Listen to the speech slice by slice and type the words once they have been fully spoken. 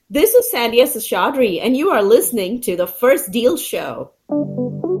This is Sandhya Seshadri, and you are listening to the First Deal Show.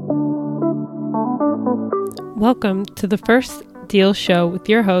 Welcome to the First Deal Show with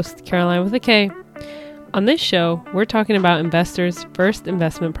your host, Caroline with a K. On this show, we're talking about investors' first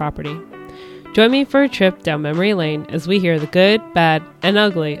investment property. Join me for a trip down memory lane as we hear the good, bad, and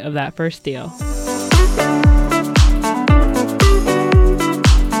ugly of that first deal.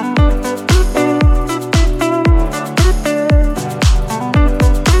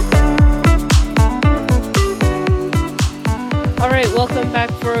 Welcome back,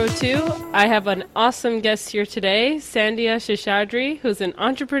 402. I have an awesome guest here today, Sandhya Seshadri, who's an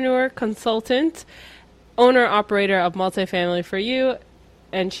entrepreneur, consultant, owner-operator of Multifamily for You,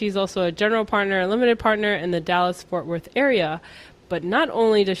 and she's also a general partner and limited partner in the Dallas-Fort Worth area. But not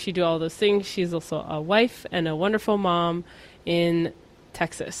only does she do all those things, she's also a wife and a wonderful mom in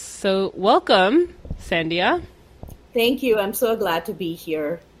Texas. So welcome, Sandhya. Thank you. I'm so glad to be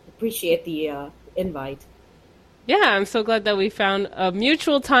here. Appreciate the invite. Yeah, I'm so glad that we found a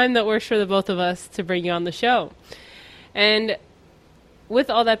mutual time that works for the both of us to bring you on the show. And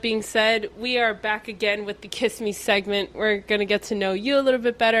with all that being said, we are back again with the Kiss Me segment. We're going to get to know you a little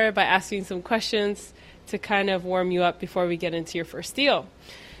bit better by asking some questions to kind of warm you up before we get into your first deal.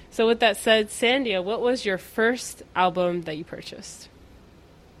 So with that said, Sandhya, what was your first album that you purchased?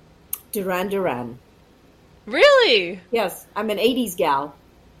 Duran Duran. Really? Yes, I'm an 80s gal.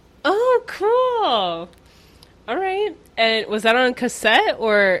 Oh, cool. All right. And was that on cassette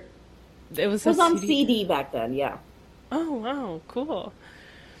or it was on CD back then, yeah. Oh, wow. Cool.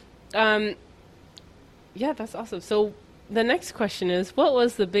 Yeah, that's awesome. So the next question is, what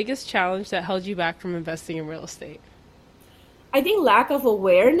was the biggest challenge that held you back from investing in real estate? I think lack of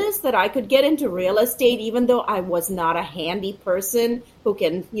awareness that I could get into real estate, even though I was not a handy person who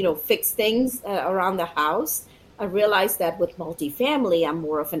can, fix things around the house. I realized that with multifamily, I'm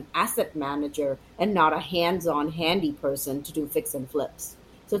more of an asset manager and not a hands-on handy person to do fix and flips.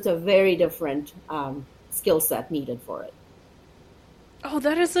 So it's a very different skill set needed for it. Oh,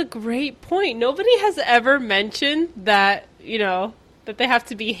 that is a great point. Nobody has ever mentioned that, that they have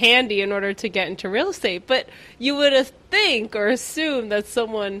to be handy in order to get into real estate. But you would think or assume that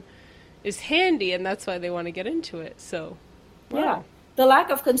someone is handy and that's why they want to get into it. So, wow. Yeah. The lack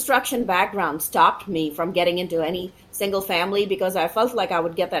of construction background stopped me from getting into any single family because I felt like I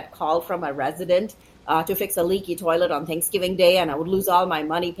would get that call from a resident to fix a leaky toilet on Thanksgiving Day, and I would lose all my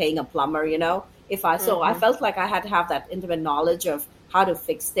money paying a plumber, So I felt like I had to have that intimate knowledge of how to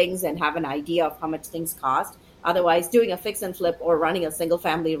fix things and have an idea of how much things cost. Otherwise, doing a fix and flip or running a single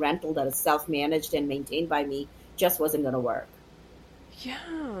family rental that is self-managed and maintained by me just wasn't going to work.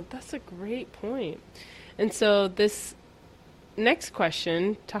 Yeah, that's a great point. And so this next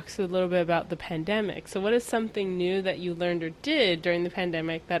question talks a little bit about the pandemic. So what is something new that you learned or did during the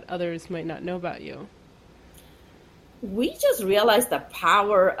pandemic that others might not know about you? We just realized the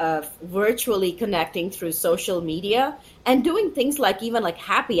power of virtually connecting through social media and doing things like even like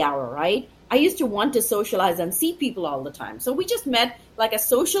happy hour, right? I used to want to socialize and see people all the time. So we just met like a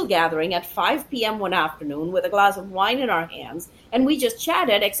social gathering at 5 p.m. one afternoon with a glass of wine in our hands. And we just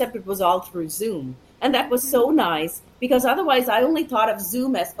chatted, except it was all through Zoom. And that was so nice because otherwise I only thought of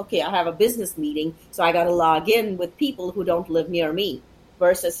Zoom as, okay, I have a business meeting, so I got to log in with people who don't live near me,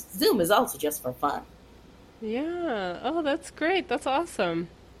 versus Zoom is also just for fun. Yeah. Oh, that's great. That's awesome.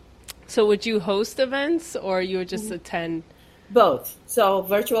 So would you host events or you would just attend? Both. So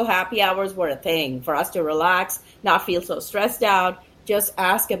virtual happy hours were a thing for us to relax, not feel so stressed out, just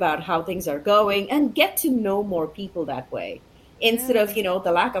ask about how things are going and get to know more people that way. Instead of,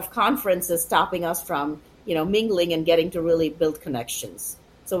 the lack of conferences stopping us from, mingling and getting to really build connections.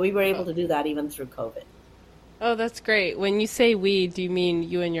 So we were able to do that even through COVID. Oh, that's great. When you say we, do you mean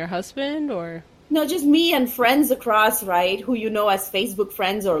you and your husband or? No, just me and friends across, right, who you know as Facebook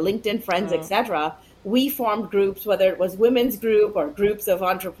friends or LinkedIn friends, etc. We formed groups, whether it was women's group or groups of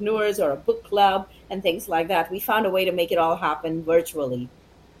entrepreneurs or a book club and things like that. We found a way to make it all happen virtually.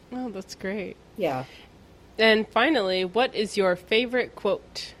 Oh, that's great. Yeah. And finally, what is your favorite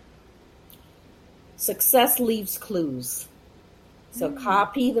quote? Success leaves clues. So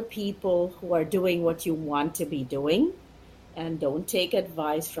copy the people who are doing what you want to be doing and don't take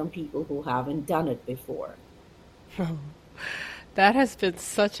advice from people who haven't done it before. That has been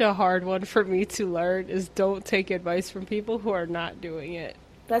such a hard one for me to learn, is don't take advice from people who are not doing it.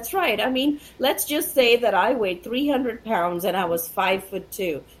 That's right. I mean, let's just say that I weighed 300 pounds and I was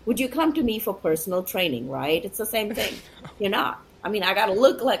 5'2". Would you come to me for personal training, right? It's the same thing. You're not. I mean, I got to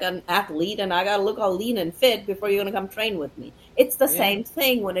look like an athlete and I got to look all lean and fit before you're going to come train with me. It's the same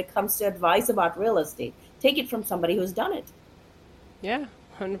thing when it comes to advice about real estate. Take it from somebody who's done it. Yeah,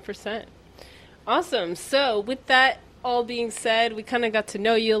 100%. Awesome. So, with that all being said, we kind of got to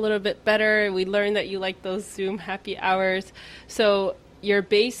know you a little bit better. We learned that you like those Zoom happy hours. So, you're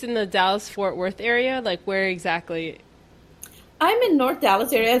based in the Dallas Fort Worth area? Like, where exactly? I'm in North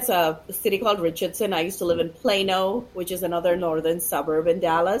Dallas area. It's a city called Richardson. I used to live in Plano, which is another northern suburb in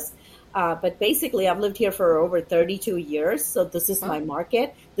Dallas. But basically, I've lived here for over 32 years. So this is my Wow.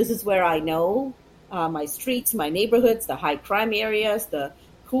 market. This is where I know my streets, my neighborhoods, the high crime areas, the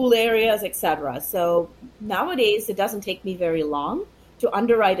cool areas, etc. So nowadays, it doesn't take me very long to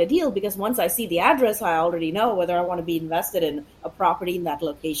underwrite a deal because once I see the address, I already know whether I want to be invested in a property in that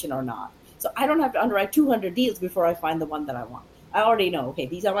location or not. So I don't have to underwrite 200 deals before I find the one that I want. I already know, okay,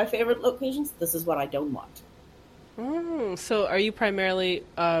 these are my favorite locations. This is what I don't want. So, are you primarily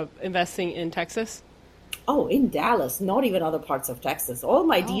investing in Texas? Oh, in Dallas, not even other parts of Texas. All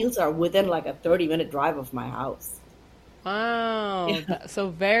my Oh, deals are within like a 30-minute drive of my house. wow. So,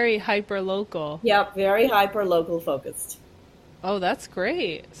 very hyper local. Yep, very hyper local focused. Oh, that's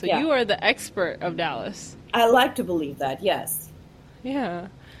great. So, Yeah, you are the expert of Dallas. I like to believe that, yes. Yeah.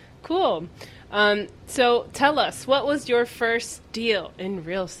 Cool. So, tell us, what was your first deal in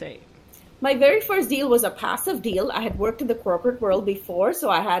real estate? My very first deal was a passive deal. I had worked in the corporate world before, so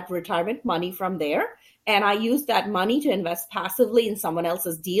I had retirement money from there. And I used that money to invest passively in someone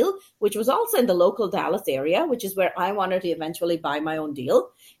else's deal, which was also in the local Dallas area, which is where I wanted to eventually buy my own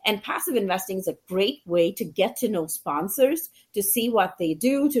deal. And passive investing is a great way to get to know sponsors, to see what they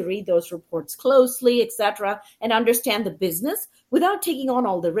do, to read those reports closely, etc., and understand the business without taking on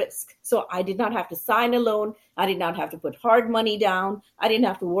all the risk. So I did not have to sign a loan. I did not have to put hard money down. I didn't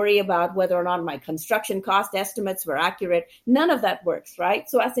have to worry about whether or not my construction cost estimates were accurate. None of that works, right?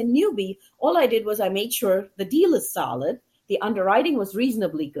 So as a newbie, all I did was I made sure the deal is solid, the underwriting was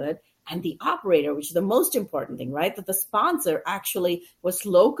reasonably good, and the operator, which is the most important thing, right? That the sponsor actually was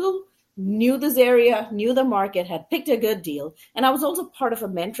local, knew this area, knew the market, had picked a good deal. And I was also part of a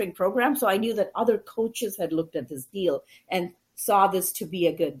mentoring program. So I knew that other coaches had looked at this deal and saw this to be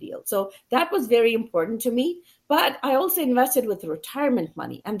a good deal. So that was very important to me. But I also invested with retirement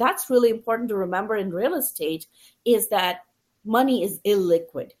money. And that's really important to remember in real estate is that money is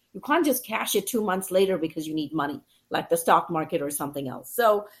illiquid. You can't just cash it 2 months later because you need money, like the stock market or something else.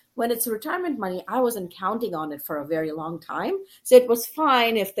 So when it's retirement money, I wasn't counting on it for a very long time. So it was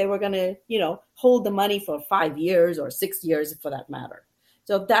fine if they were going to, hold the money for 5 years or 6 years for that matter.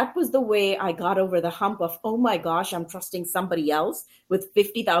 So that was the way I got over the hump of, oh my gosh, I'm trusting somebody else with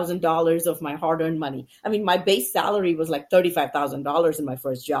 $50,000 of my hard earned money. I mean, my base salary was like $35,000 in my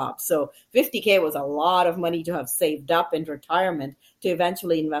first job. So 50K was a lot of money to have saved up in retirement to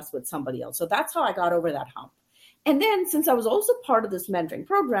eventually invest with somebody else. So that's how I got over that hump. And then since I was also part of this mentoring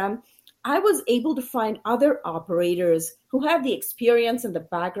program, I was able to find other operators who had the experience and the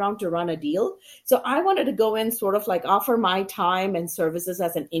background to run a deal. So I wanted to go in sort of like offer my time and services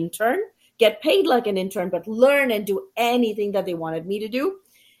as an intern, get paid like an intern, but learn and do anything that they wanted me to do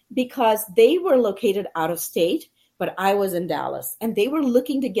because they were located out of state, but I was in Dallas and they were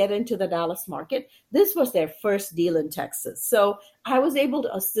looking to get into the Dallas market. This was their first deal in Texas. So I was able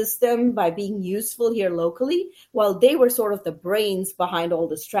to assist them by being useful here locally while they were sort of the brains behind all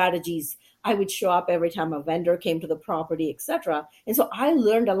the strategies. I would show up every time a vendor came to the property, etc. And so I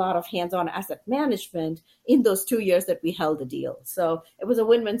learned a lot of hands-on asset management in those 2 years that we held the deal. So it was a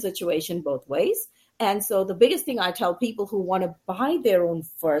win-win situation both ways. And so the biggest thing I tell people who want to buy their own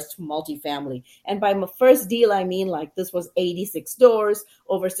first multifamily, and by my first deal, I mean like this was 86 doors,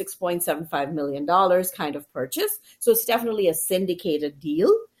 over $6.75 million kind of purchase. So it's definitely a syndicated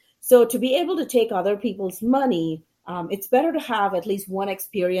deal. So to be able to take other people's money, it's better to have at least one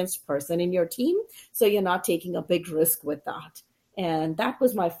experienced person in your team so you're not taking a big risk with that. And that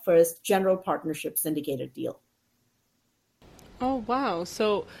was my first general partnership syndicated deal. Oh, wow.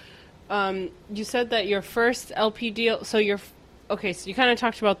 So, you said that your first LP deal, okay, so you kind of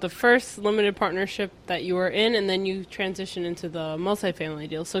talked about the first limited partnership that you were in, and then you transitioned into the multifamily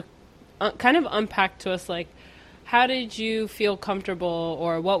deal. So, kind of unpack to us, like, how did you feel comfortable,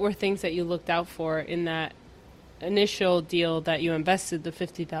 or what were things that you looked out for in that initial deal that you invested the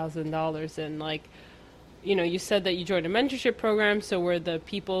 $50,000 in? Like, you said that you joined a mentorship program, so were the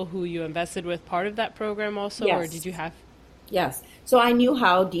people who you invested with part of that program also, or did Yes. you have... Yes. So I knew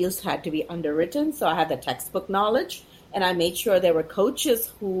how deals had to be underwritten. So I had the textbook knowledge and I made sure there were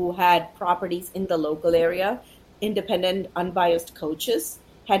coaches who had properties in the local area, independent, unbiased coaches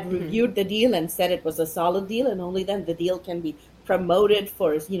had reviewed the deal and said it was a solid deal. And only then the deal can be promoted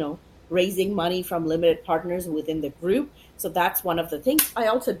for, raising money from limited partners within the group. So that's one of the things. I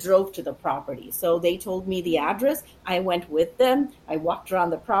also drove to the property. So they told me the address. I went with them. I walked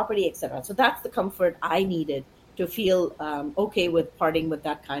around the property, etc. So that's the comfort I needed to feel okay with parting with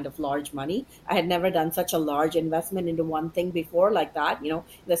that kind of large money. I had never done such a large investment into one thing before like that.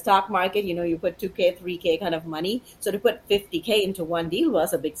 The stock market, you put 2K, 3K kind of money. So to put 50K into one deal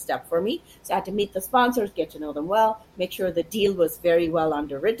was a big step for me. So I had to meet the sponsors, get to know them well, make sure the deal was very well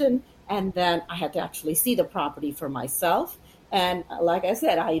underwritten. And then I had to actually see the property for myself. And like I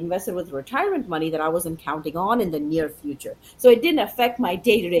said, I invested with retirement money that I wasn't counting on in the near future. So it didn't affect my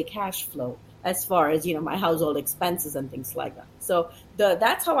day-to-day cash flow as far as, my household expenses and things like that. So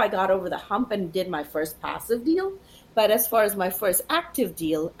that's how I got over the hump and did my first passive deal. But as far as my first active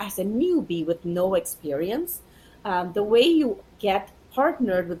deal as a newbie with no experience, the way you get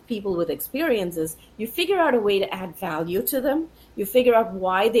partnered with people with experiences, you figure out a way to add value to them. You figure out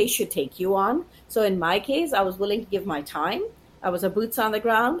why they should take you on. So in my case, I was willing to give my time. I was a boots on the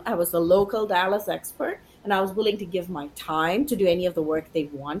ground. I was a local Dallas expert, and I was willing to give my time to do any of the work they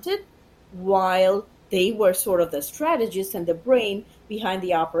wanted, while they were sort of the strategist and the brain behind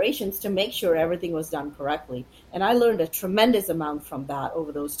the operations to make sure everything was done correctly. And I learned a tremendous amount from that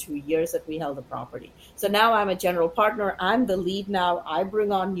over those 2 years that we held the property. So now I'm a general partner. I'm the lead now. I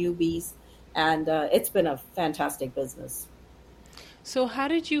bring on newbies, and it's been a fantastic business. So how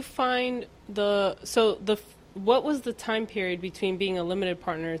did you find what was the time period between being a limited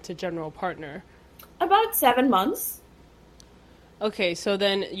partner to general partner? About 7 months. Okay, so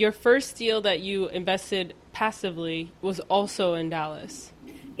then your first deal that you invested passively was also in Dallas.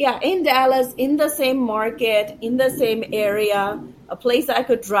 Yeah, in Dallas, in the same market, in the same area, a place I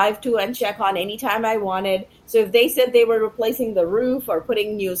could drive to and check on anytime I wanted. So if they said they were replacing the roof or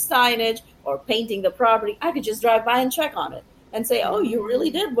putting new signage or painting the property, I could just drive by and check on it and say, oh, you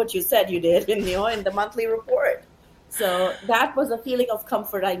really did what you said you did in the monthly report. So that was a feeling of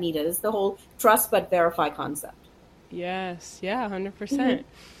comfort I needed. It's the whole trust but verify concept. Yes, yeah, 100%. Mm-hmm.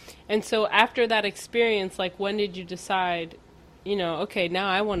 And so after that experience, like when did you decide, okay, now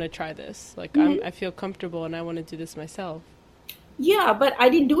I want to try this. Like I feel comfortable and I want to do this myself. Yeah, but I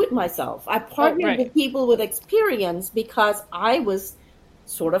didn't do it myself. I partnered with people with experience because I was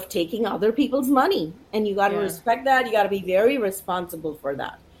sort of taking other people's money. And you got to respect that. You got to be very responsible for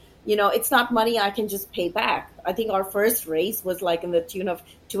that. It's not money I can just pay back. I think our first raise was like in the tune of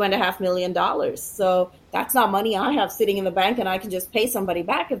 $2.5 million. So that's not money I have sitting in the bank and I can just pay somebody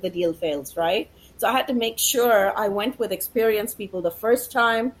back if the deal fails, right? So I had to make sure I went with experienced people the first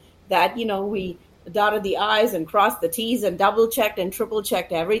time, that, we dotted the I's and crossed the T's and double checked and triple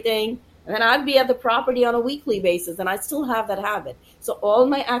checked everything. And then I'd be at the property on a weekly basis, and I still have that habit. So all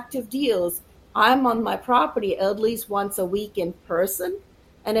my active deals, I'm on my property at least once a week in person.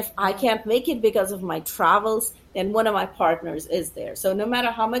 And if I can't make it because of my travels, then one of my partners is there. So no matter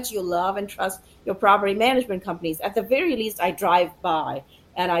how much you love and trust your property management companies, at the very least, I drive by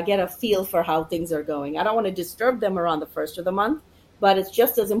and I get a feel for how things are going. I don't want to disturb them around the first of the month, but it's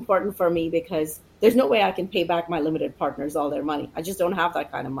just as important for me because there's no way I can pay back my limited partners all their money. I just don't have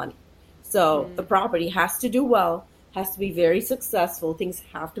that kind of money. So the property has to do well, has to be very successful. Things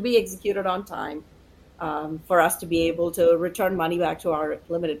have to be executed on time. For us to be able to return money back to our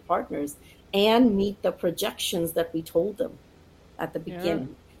limited partners and meet the projections that we told them at the beginning.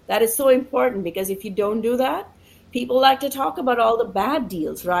 Yeah. That is so important because if you don't do that, people like to talk about all the bad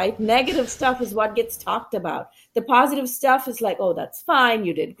deals, right? Negative stuff is what gets talked about. The positive stuff is like, oh, that's fine,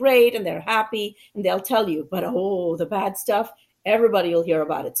 you did great, and they're happy, and they'll tell you. But, oh, the bad stuff, everybody will hear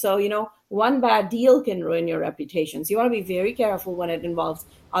about it. So, one bad deal can ruin your reputation. So you want to be very careful when it involves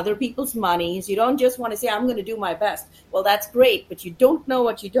other people's monies. You don't just want to say, I'm going to do my best. Well, that's great, but you don't know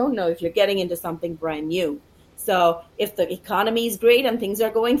what you don't know if you're getting into something brand new. So if the economy is great and things are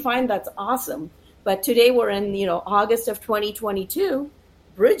going fine, that's awesome. But today we're in, August of 2022,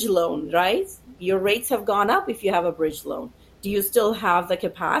 bridge loan, right? Your rates have gone up if you have a bridge loan. Do you still have the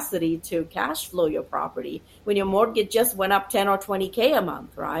capacity to cash flow your property when your mortgage just went up 10 or 20K a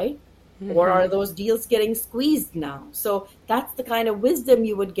month, right? Mm-hmm. Or are those deals getting squeezed now? So that's the kind of wisdom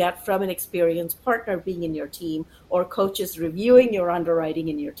you would get from an experienced partner being in your team or coaches reviewing your underwriting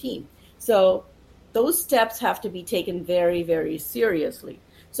in your team. So those steps have to be taken very, very seriously.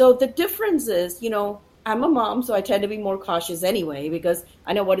 So the difference is, I'm a mom, so I tend to be more cautious anyway, because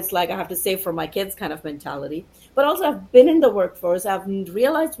I know what it's like. I have to save for my kids kind of mentality. But also I've been in the workforce. I've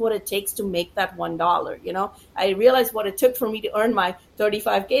realized what it takes to make that $1. I realized what it took for me to earn my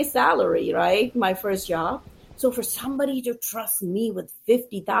 35K salary, right? My first job. So for somebody to trust me with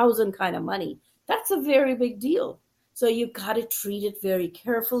 50,000 kind of money, that's a very big deal. So you got to treat it very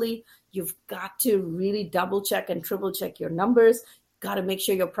carefully. You've got to really double check and triple check your numbers. Got to make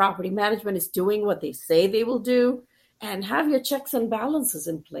sure your property management is doing what they say they will do, and have your checks and balances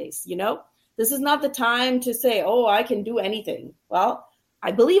in place. This is not the time to say, oh, I can do anything. Well,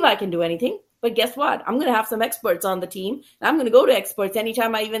 I believe I can do anything, but guess what? I'm going to have some experts on the team, and I'm going to go to experts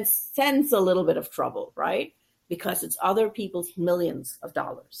anytime I even sense a little bit of trouble, right? Because it's other people's millions of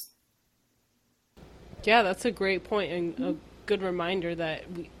dollars. Yeah, that's a great point and a good reminder that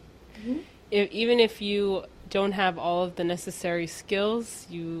even if you don't have all of the necessary skills,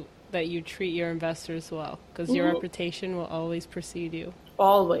 that you treat your investors well, because your reputation will always precede you.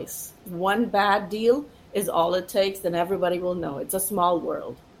 Always. One bad deal is all it takes, then everybody will know. It's a small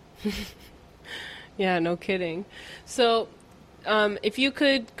world. Yeah, no kidding. So if you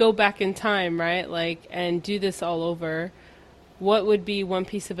could go back in time, right, and do this all over, what would be one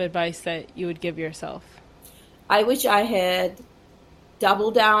piece of advice that you would give yourself? I wish I had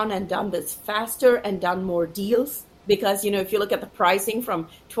doubled down and done this faster and done more deals, because, if you look at the pricing from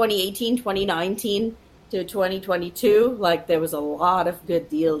 2018, 2019 to 2022, there was a lot of good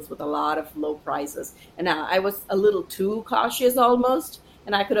deals with a lot of low prices. And I was a little too cautious almost,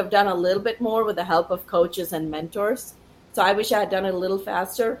 and I could have done a little bit more with the help of coaches and mentors. So I wish I had done it a little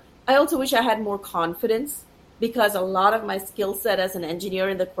faster. I also wish I had more confidence, because a lot of my skill set as an engineer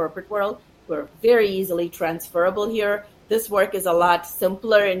in the corporate world were very easily transferable here. This work is a lot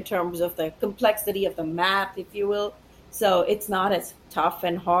simpler in terms of the complexity of the math, if you will. So it's not as tough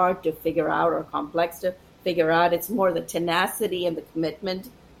and hard to figure out or complex to figure out. It's more the tenacity and the commitment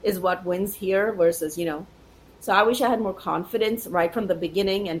is what wins here versus, So I wish I had more confidence right from the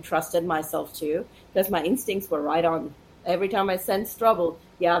beginning and trusted myself too, because my instincts were right on. Every time I sensed trouble,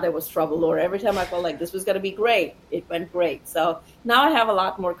 there was trouble. Or every time I felt like this was going to be great, it went great. So now I have a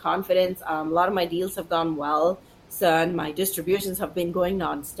lot more confidence. A lot of my deals have gone well. So, and my distributions have been going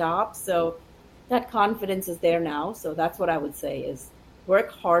nonstop. So that confidence is there now. So that's what I would say is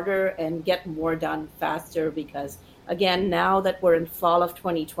work harder and get more done faster, because again, now that we're in fall of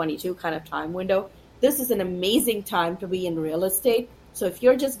 2022 kind of time window, this is an amazing time to be in real estate. So if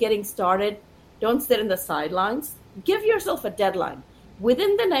you're just getting started, don't sit in the sidelines. Give yourself a deadline.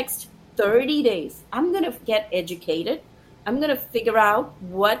 Within the next 30 days, I'm going to get educated. I'm going to figure out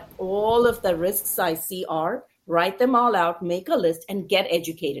what all of the risks I see are, write them all out, make a list, and get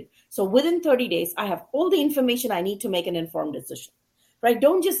educated. So within 30 days, I have all the information I need to make an informed decision, right?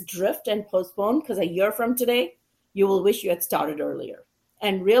 Don't just drift and postpone, because a year from today, you will wish you had started earlier.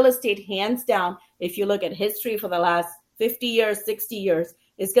 And real estate, hands down, if you look at history for the last 50 years, 60 years,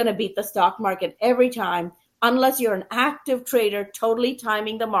 is going to beat the stock market every time, unless you're an active trader, totally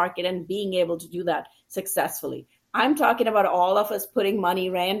timing the market and being able to do that successfully. I'm talking about all of us putting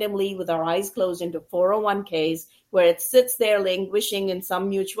money randomly with our eyes closed into 401ks, where it sits there languishing in some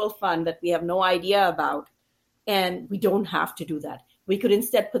mutual fund that we have no idea about. And we don't have to do that. We could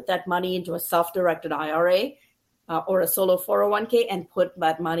instead put that money into a self-directed IRA or a solo 401k and put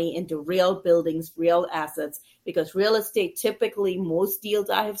that money into real buildings, real assets, because real estate, typically most deals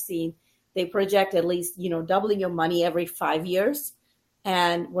I have seen, they project at least, doubling your money every 5 years.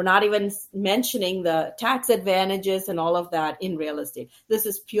 And we're not even mentioning the tax advantages and all of that in real estate. This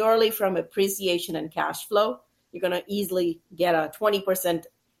is purely from appreciation and cash flow. You're going to easily get a 20%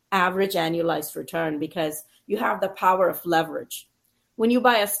 average annualized return, because you have the power of leverage. When you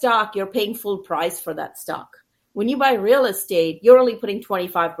buy a stock, you're paying full price for that stock. When you buy real estate, you're only putting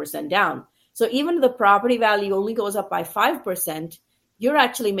 25% down. So even if the property value only goes up by 5%, you're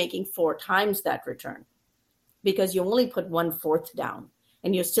actually making 4 times that return, because you only put 1/4 down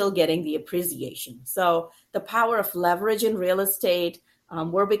and you're still getting the appreciation. So the power of leverage in real estate,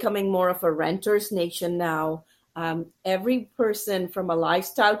 we're becoming more of a renter's nation now. Every person from a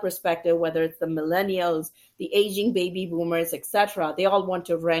lifestyle perspective, whether it's the millennials, the aging baby boomers, etc., they all want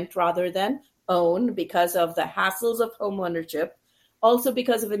to rent rather than own because of the hassles of home ownership. Also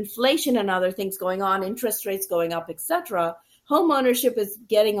because of inflation and other things going on, interest rates going up, etc., home ownership is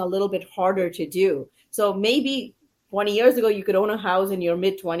getting a little bit harder to do. So maybe 20 years ago, you could own a house in your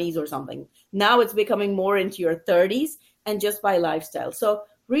mid-20s or something. Now it's becoming more into your 30s, and just by lifestyle. So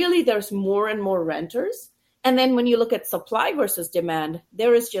really, there's more and more renters. And then when you look at supply versus demand,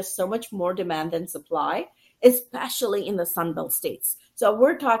 there is just so much more demand than supply, especially in the Sunbelt states. So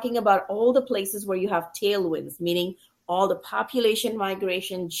we're talking about all the places where you have tailwinds, meaning all the population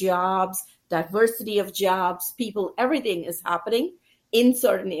migration, jobs, diversity of jobs, people, everything is happening in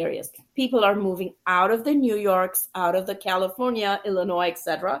certain areas. People are moving out of the New Yorks, out of the California, Illinois,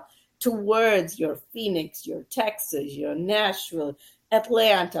 etc., towards your Phoenix, your Texas, your Nashville,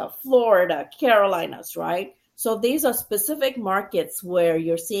 Atlanta, Florida, Carolinas, right? So these are specific markets where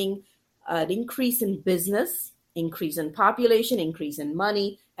you're seeing an increase in business, increase in population, increase in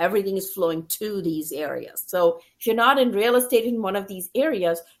money. Everything is flowing to these areas. So if you're not in real estate in one of these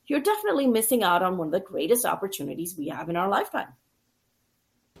areas, you're definitely missing out on one of the greatest opportunities we have in our lifetime.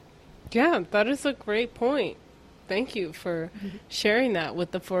 Yeah, that is a great point. Thank you for sharing that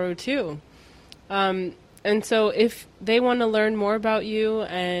with the 402. And so if they want to learn more about you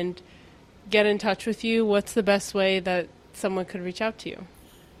and get in touch with you, what's the best way that someone could reach out to you?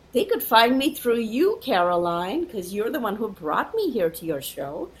 They could find me through you, Caroline, because you're the one who brought me here to your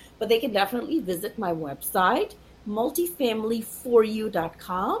show. But they can definitely visit my website,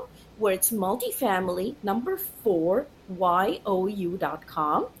 multifamily4you.com, where it's multifamily, number 4,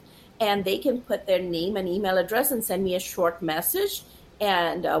 YOU.com. And they can put their name and email address and send me a short message,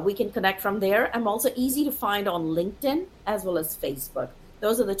 and we can connect from there. I'm also easy to find on LinkedIn as well as Facebook.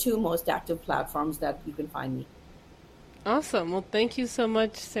 Those are the two most active platforms that you can find me. Awesome. Well, thank you so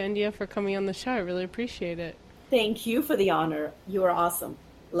much, Sandhya, for coming on the show. I really appreciate it. Thank you for the honor. You are awesome.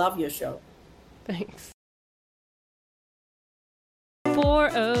 Love your show. Thanks.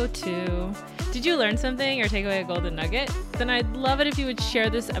 402. Did you learn something or take away a golden nugget? Then I'd love it if you would share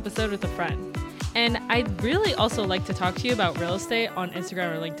this episode with a friend. And I'd really also like to talk to you about real estate on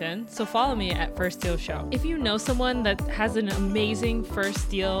Instagram or LinkedIn, so follow me at First Deal Show. If you know someone that has an amazing first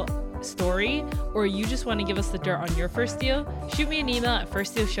deal story, or you just want to give us the dirt on your first deal, shoot me an email at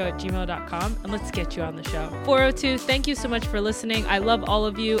firstdealshow@gmail.com and let's get you on the show. 402, thank you so much for listening. I love all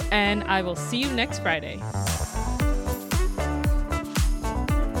of you, and I will see you next Friday.